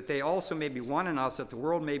in you, that they also may be one in us, that the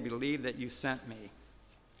world may believe that you sent me.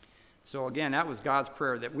 So again, that was God's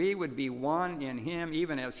prayer, that we would be one in him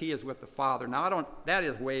even as he is with the Father. Now, that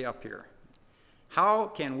is way up here. How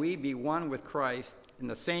can we be one with Christ in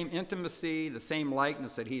the same intimacy, the same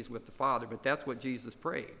likeness that he's with the Father? But that's what Jesus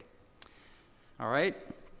prayed. All right?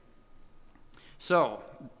 So,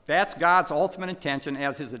 that's God's ultimate intention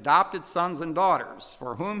as his adopted sons and daughters,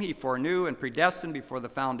 for whom he foreknew and predestined before the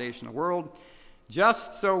foundation of the world,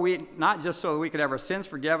 not just so that we could have our sins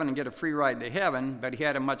forgiven and get a free ride to heaven, but he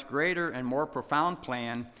had a much greater and more profound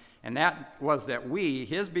plan, and that was that we,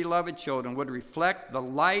 his beloved children, would reflect the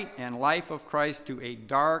light and life of Christ to a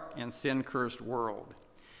dark and sin-cursed world.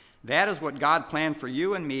 That is what God planned for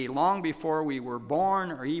you and me long before we were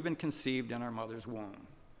born or even conceived in our mother's womb.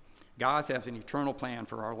 God has an eternal plan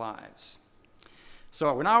for our lives.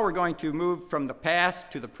 So now we're going to move from the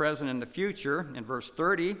past to the present and the future in verse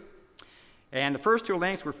 30. And the first two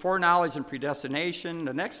links were foreknowledge and predestination.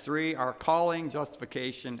 The next three are calling,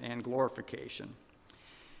 justification, and glorification.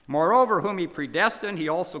 Moreover, whom he predestined, he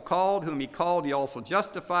also called. Whom he called, he also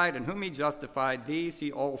justified. And whom he justified, these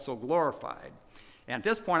he also glorified. And at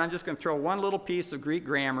this point, I'm just going to throw one little piece of Greek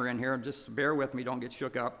grammar in here. Just bear with me, don't get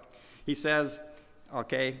shook up. He says,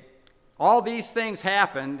 okay, all these things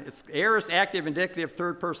happened. It's aorist, active, indicative,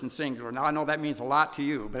 third person singular. Now, I know that means a lot to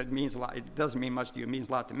you, but it means a lot. It doesn't mean much to you. It means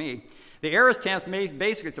a lot to me. The aorist tense means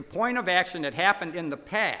basically it's a point of action that happened in the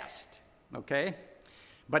past, okay?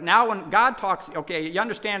 But now when God talks, okay, you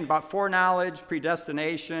understand about foreknowledge,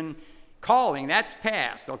 predestination, calling, that's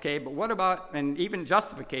past, okay? But what about, and even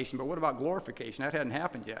justification, but what about glorification? That hadn't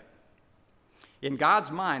happened yet. In God's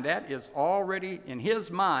mind, that is already, in his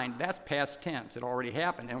mind, that's past tense. It already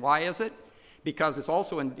happened. And why is it? Because it's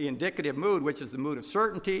also in the indicative mood, which is the mood of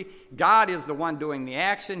certainty. God is the one doing the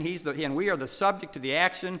action, and we are the subject to the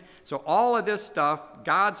action. So all of this stuff,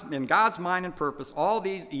 in God's mind and purpose, all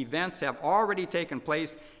these events have already taken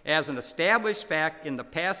place as an established fact in the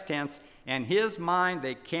past tense, and his mind,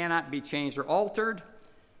 they cannot be changed or altered.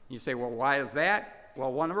 You say, well, why is that?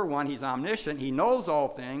 Well, number one, he's omniscient. He knows all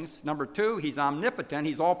things. Number two, he's omnipotent.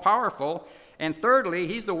 He's all-powerful. And thirdly,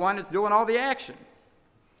 he's the one that's doing all the action.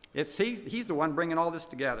 He's the one bringing all this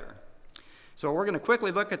together. So we're going to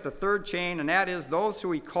quickly look at the third chain, and that is those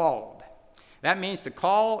who he called. That means to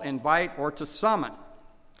call, invite, or to summon.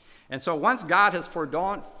 And so once God has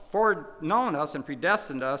foreknown us and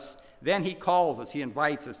predestined us, then he calls us. He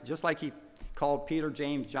invites us, just like he called Peter,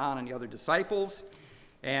 James, John, and the other disciples.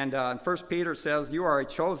 And in 1 Peter it says, you are a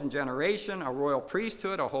chosen generation, a royal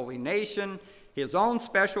priesthood, a holy nation, his own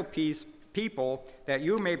special people, that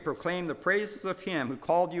you may proclaim the praises of him who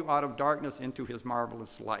called you out of darkness into his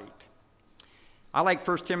marvelous light. I like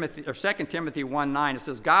 2 Timothy 1:9. It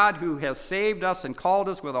says, God who has saved us and called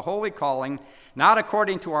us with a holy calling, not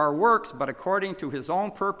according to our works, but according to his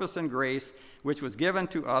own purpose and grace, which was given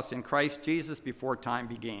to us in Christ Jesus before time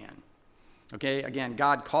began. Okay, again,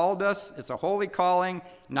 God called us. It's a holy calling,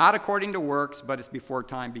 not according to works, but it's before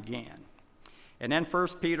time began. And then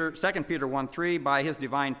 2 Peter 1:3, by his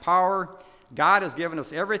divine power, God has given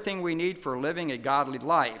us everything we need for living a godly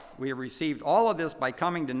life. We have received all of this by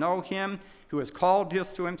coming to know him who has called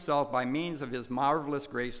us to himself by means of his marvelous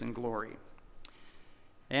grace and glory.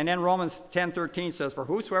 And then Romans 10:13 says, for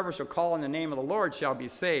whosoever shall call on the name of the Lord shall be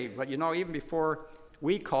saved. But you know, even before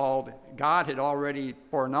we called, God had already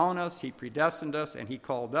foreknown us, he predestined us, and he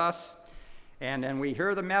called us. And then we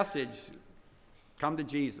hear the message, come to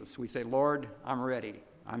Jesus. We say, Lord, I'm ready.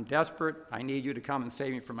 I'm desperate. I need you to come and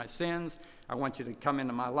save me from my sins. I want you to come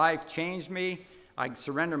into my life, change me. I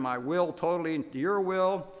surrender my will totally to your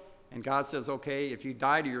will. And God says, okay, if you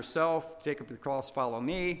die to yourself, take up your cross, follow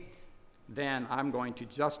me, then I'm going to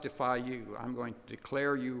justify you. I'm going to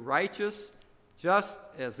declare you righteous, just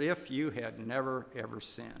as if you had never, ever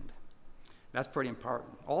sinned. That's pretty important.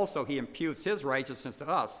 Also, he imputes his righteousness to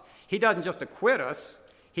us. He doesn't just acquit us,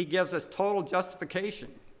 he gives us total justification.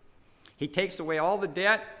 He takes away all the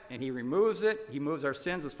debt, and he removes it. He moves our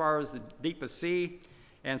sins as far as the deepest sea,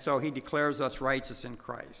 and so he declares us righteous in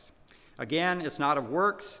Christ. Again, it's not of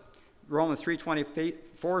works. Romans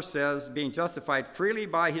 3:24 says, being justified freely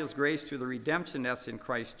by his grace through the redemption that's in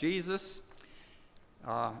Christ Jesus.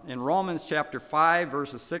 In Romans chapter 5,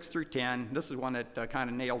 verses 6 through 10, this is one that kind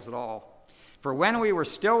of nails it all. For when we were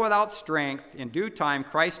still without strength, in due time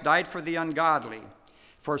Christ died for the ungodly.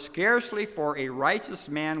 For scarcely for a righteous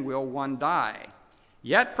man will one die.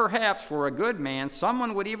 Yet perhaps for a good man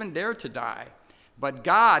someone would even dare to die. But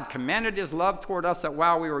God commended his love toward us that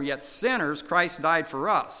while we were yet sinners, Christ died for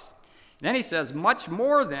us. And then he says, much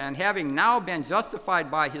more then, having now been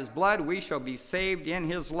justified by his blood, we shall be saved in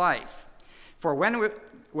his life. For when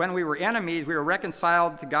we were enemies, we were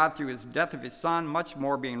reconciled to God through his death of his Son. Much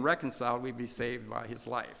more being reconciled, we'd be saved by his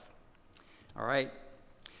life. All right.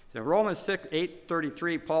 So Romans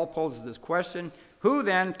 8:33, Paul poses this question, who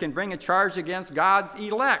then can bring a charge against God's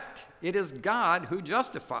elect? It is God who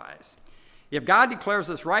justifies. If God declares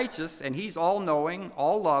us righteous, and he's all-knowing,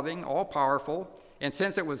 all-loving, all-powerful, and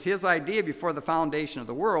since it was his idea before the foundation of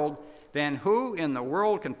the world, then who in the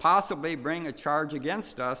world can possibly bring a charge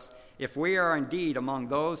against us if we are indeed among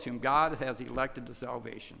those whom God has elected to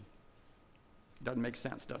salvation? Doesn't make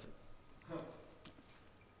sense, does it?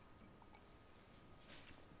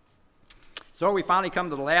 So we finally come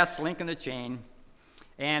to the last link in the chain.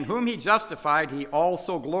 And whom he justified, he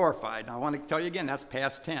also glorified. Now, I want to tell you again, that's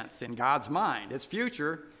past tense in God's mind. It's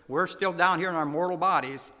future. We're still down here in our mortal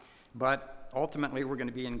bodies, but ultimately we're going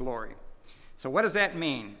to be in glory. So what does that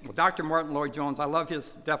mean? Well, Dr. Martin Lloyd-Jones, I love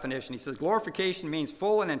his definition. He says, glorification means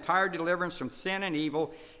full and entire deliverance from sin and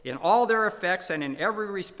evil in all their effects and in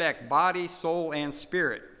every respect, body, soul, and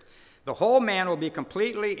spirit. The whole man will be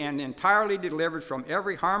completely and entirely delivered from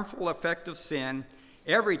every harmful effect of sin,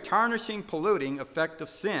 every tarnishing, polluting effect of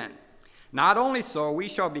sin. Not only so, we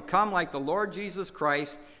shall become like the Lord Jesus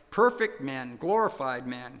Christ, perfect men, glorified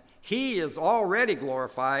men. He is already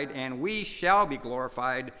glorified, and we shall be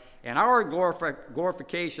glorified. And our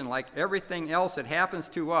glorification, like everything else that happens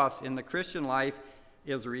to us in the Christian life,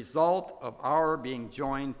 is a result of our being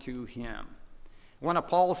joined to him. One of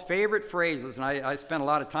Paul's favorite phrases, and I spent a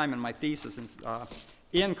lot of time in my thesis,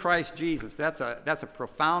 in Christ Jesus. That's a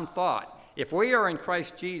profound thought. If we are in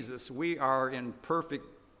Christ Jesus, we are in perfect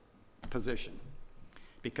position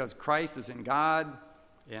because Christ is in God,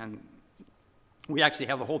 and we actually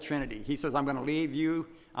have the whole Trinity. He says, I'm going to leave you,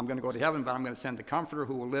 I'm going to go to heaven, but I'm going to send the Comforter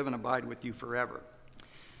who will live and abide with you forever.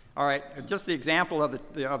 All right, just the example of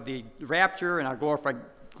the rapture and our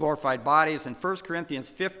glorified bodies. In 1 Corinthians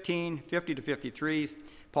 15, 50 to 53,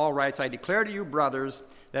 Paul writes, I declare to you, brothers,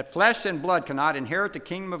 that flesh and blood cannot inherit the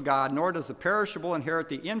kingdom of God, nor does the perishable inherit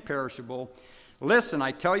the imperishable. Listen,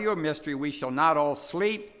 I tell you a mystery. We shall not all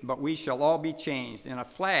sleep, but we shall all be changed in a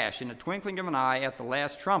flash, in the twinkling of an eye, at the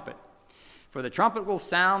last trumpet. For the trumpet will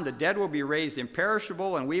sound, the dead will be raised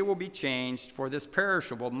imperishable, and we will be changed. For this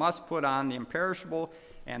perishable must put on the imperishable,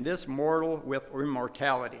 and this mortal with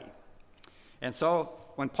immortality. And so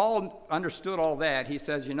when Paul understood all that, he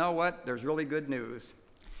says, you know what? There's really good news.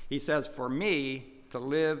 He says, for me, to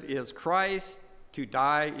live is Christ, to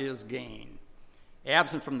die is gain.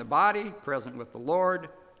 Absent from the body, present with the Lord,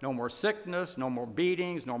 no more sickness, no more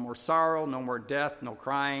beatings, no more sorrow, no more death, no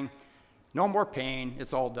crying, no more pain.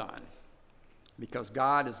 It's all done. Because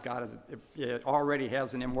God already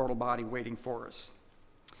has an immortal body waiting for us.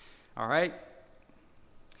 All right?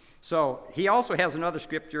 So he also has another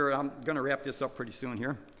scripture. I'm going to wrap this up pretty soon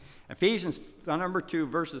here. Ephesians number 2,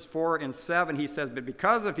 verses 4 and 7, he says, but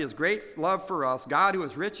because of his great love for us, God, who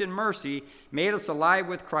is rich in mercy, made us alive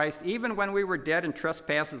with Christ, even when we were dead in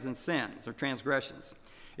trespasses and sins, or transgressions.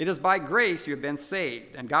 It is by grace you have been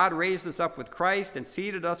saved, and God raised us up with Christ and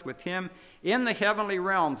seated us with him in the heavenly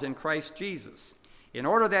realms in Christ Jesus, in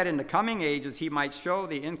order that in the coming ages he might show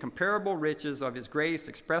the incomparable riches of his grace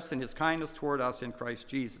expressed in his kindness toward us in Christ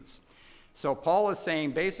Jesus. So Paul is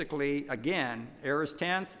saying basically, again, aorist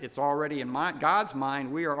tense, it's already in God's mind.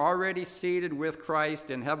 We are already seated with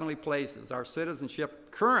Christ in heavenly places. Our citizenship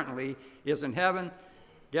currently is in heaven.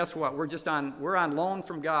 Guess what? We're on loan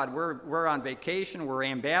from God. We're on vacation. We're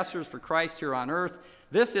ambassadors for Christ here on earth.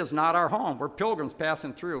 This is not our home. We're pilgrims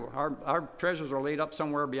passing through. Our treasures are laid up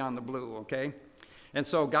somewhere beyond the blue, okay? And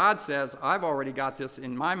so God says, I've already got this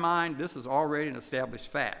in my mind. This is already an established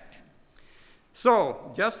fact.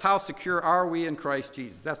 So, just how secure are we in Christ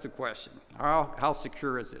Jesus? That's the question. How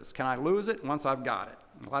secure is this? Can I lose it once I've got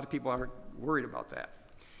it? A lot of people are worried about that.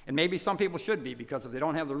 And maybe some people should be, because if they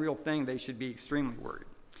don't have the real thing, they should be extremely worried.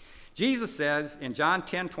 Jesus says in John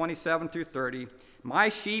 10:27-30, "My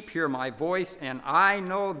sheep hear my voice, and I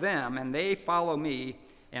know them, and they follow me,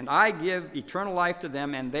 and I give eternal life to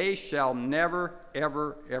them, and they shall never,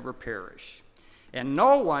 ever, ever perish. And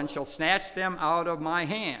no one shall snatch them out of my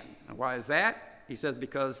hand." And why is that? He says,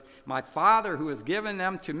 "Because my Father who has given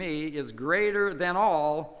them to me is greater than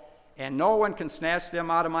all, and no one can snatch them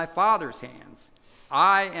out of my Father's hands.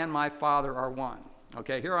 I and my Father are one."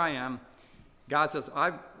 Okay, here I am. God says,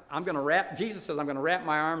 Jesus says, "I'm going to wrap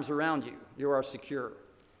my arms around you. You are secure."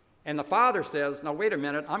 And the Father says, "Now wait a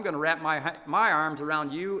minute, I'm going to wrap my arms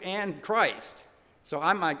around you and Christ." So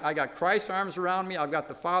I got Christ's arms around me, I've got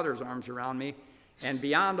the Father's arms around me, and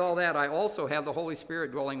beyond all that, I also have the Holy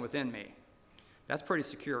Spirit dwelling within me. That's pretty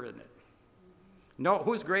secure, isn't it? No,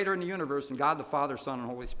 who's greater in the universe than God the Father, Son, and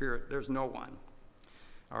Holy Spirit? There's no one.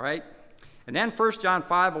 All right? And then 1 John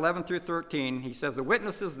 5:11-13, he says, "The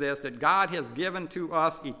witness is this, that God has given to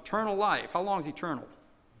us eternal life." How long is eternal?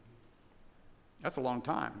 That's a long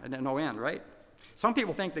time, and no end, right? Some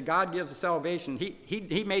people think that God gives us salvation.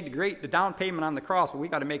 He made the down payment on the cross, but we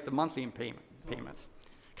got to make the monthly payments.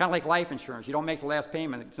 Kind of like life insurance. You don't make the last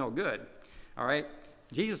payment, it's no good. All right?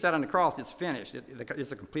 Jesus said on the cross, it's finished.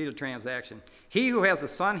 It's a completed transaction. "He who has the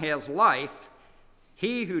Son has life.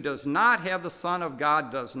 He who does not have the Son of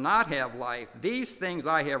God does not have life. These things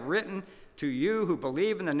I have written to you who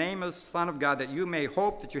believe in the name of the Son of God, that you may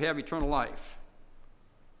hope that you have eternal life."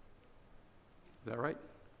 Is that right?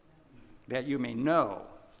 That you may know,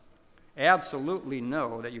 absolutely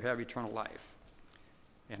know that you have eternal life.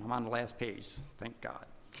 And I'm on the last page, thank God.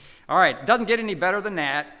 All right, it doesn't get any better than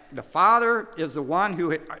that. The Father is the one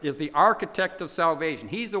who is the architect of salvation.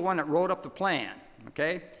 He's the one that wrote up the plan,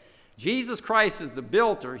 okay? Jesus Christ is the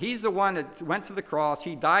builder. He's the one that went to the cross.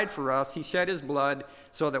 He died for us. He shed his blood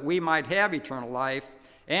so that we might have eternal life.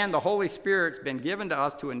 And the Holy Spirit's been given to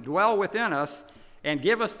us to indwell within us and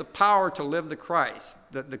give us the power to live the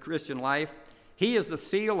Christian life. He is the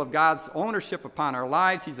seal of God's ownership upon our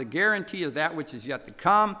lives. He's a guarantee of that which is yet to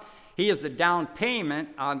come. He is the down payment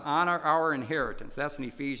on our inheritance. That's in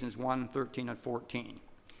Ephesians 1:13-14.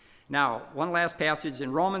 Now, one last passage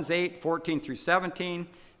in Romans 8:14-17.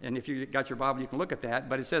 And if you got your Bible, you can look at that.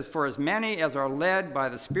 But it says, "For as many as are led by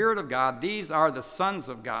the Spirit of God, these are the sons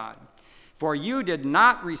of God. For you did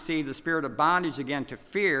not receive the spirit of bondage again to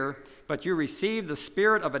fear, but you received the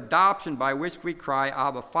spirit of adoption, by which we cry,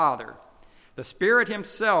 Abba, Father. The Spirit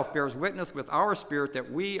himself bears witness with our spirit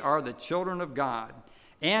that we are the children of God.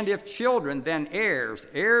 And if children, then heirs,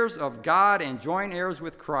 heirs of God and joint heirs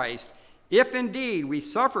with Christ, if indeed we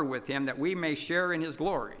suffer with him, that we may share in his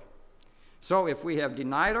glory." So if we have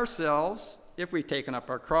denied ourselves, if we've taken up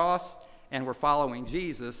our cross, and we're following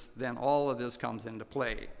Jesus, then all of this comes into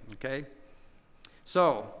play, okay?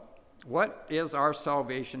 So, what is our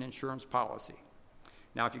salvation insurance policy?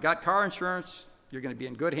 Now, if you got car insurance, you're going to be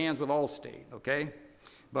in good hands with Allstate, okay?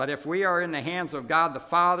 But if we are in the hands of God the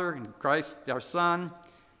Father and Christ our Son,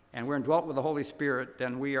 and we're indwelt with the Holy Spirit,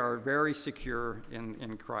 then we are very secure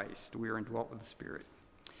in Christ. We are indwelt with the Spirit.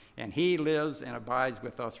 And he lives and abides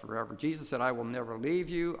with us forever. Jesus said, "I will never leave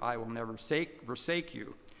you. I will never forsake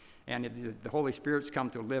you." And the Holy Spirit's come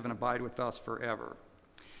to live and abide with us forever.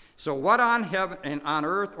 So what on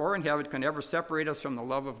earth or in heaven can ever separate us from the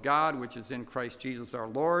love of God, which is in Christ Jesus our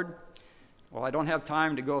Lord? Well, I don't have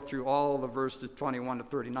time to go through all the verses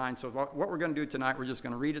 21-39. So what we're going to do tonight, we're just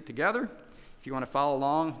going to read it together. If you want to follow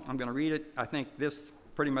along, I'm going to read it. I think this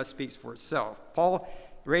pretty much speaks for itself. Paul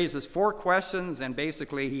raises 4 questions, and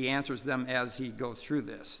basically he answers them as he goes through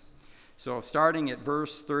this. So starting at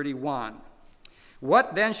verse 31.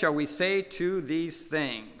 "What then shall we say to these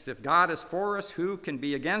things? If God is for us, who can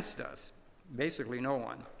be against us?" Basically, no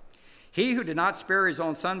one. "He who did not spare his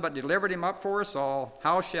own Son, but delivered him up for us all,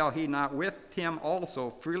 how shall he not with him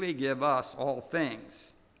also freely give us all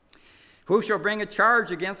things? Who shall bring a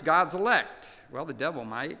charge against God's elect? Well, the devil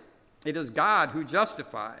might. It is God who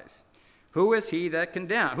justifies. Who is he that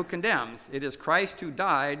condemns? It is Christ who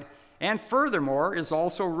died, and furthermore is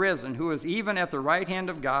also risen, who is even at the right hand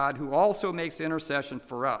of God, who also makes intercession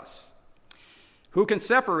for us. Who can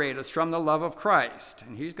separate us from the love of Christ?"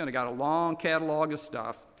 And he's going to got a long catalog of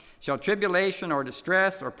stuff. "Shall tribulation or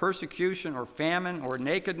distress or persecution or famine or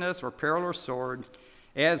nakedness or peril or sword?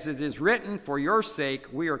 As it is written, for your sake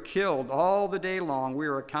we are killed all the day long. We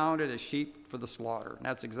are accounted as sheep for the slaughter." And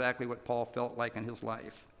that's exactly what Paul felt like in his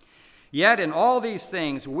life. "Yet in all these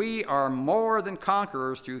things we are more than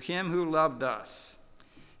conquerors through him who loved us.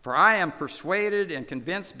 For I am persuaded and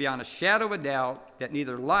convinced beyond a shadow of a doubt that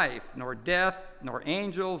neither life, nor death, nor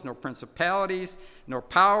angels, nor principalities, nor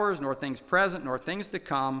powers, nor things present, nor things to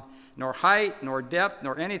come, nor height, nor depth,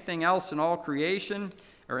 nor anything else in all creation,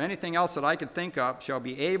 or anything else that I could think of, shall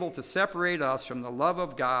be able to separate us from the love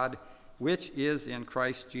of God, which is in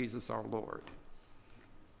Christ Jesus our Lord.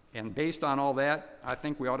 And based on all that, I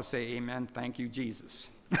think we ought to say amen, thank you, Jesus.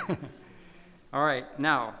 All right,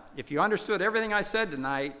 now, if you understood everything I said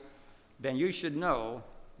tonight, then you should know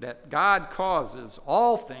that God causes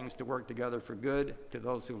all things to work together for good to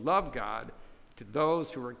those who love God, to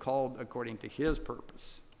those who are called according to his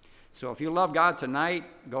purpose. So if you love God tonight,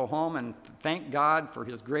 go home and thank God for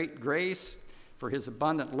his great grace, for his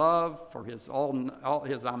abundant love, for his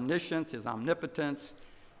his omniscience, his omnipotence,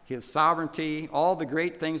 his sovereignty, all the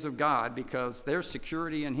great things of God, because there's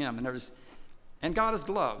security in him. And God is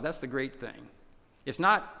loved. That's the great thing. It's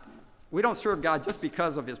not, we don't serve God just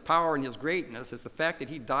because of his power and his greatness. It's the fact that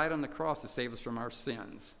he died on the cross to save us from our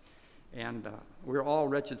sins. And we're all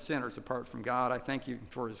wretched sinners apart from God. I thank you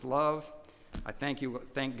for his love. I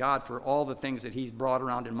thank God for all the things that he's brought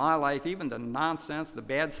around in my life, even the nonsense, the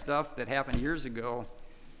bad stuff that happened years ago.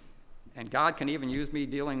 And God can even use me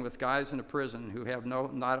dealing with guys in a prison who have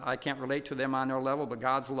I can't relate to them on their level, but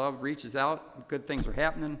God's love reaches out. Good things are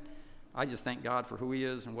happening. I just thank God for who he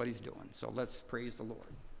is and what he's doing. So let's praise the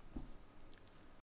Lord.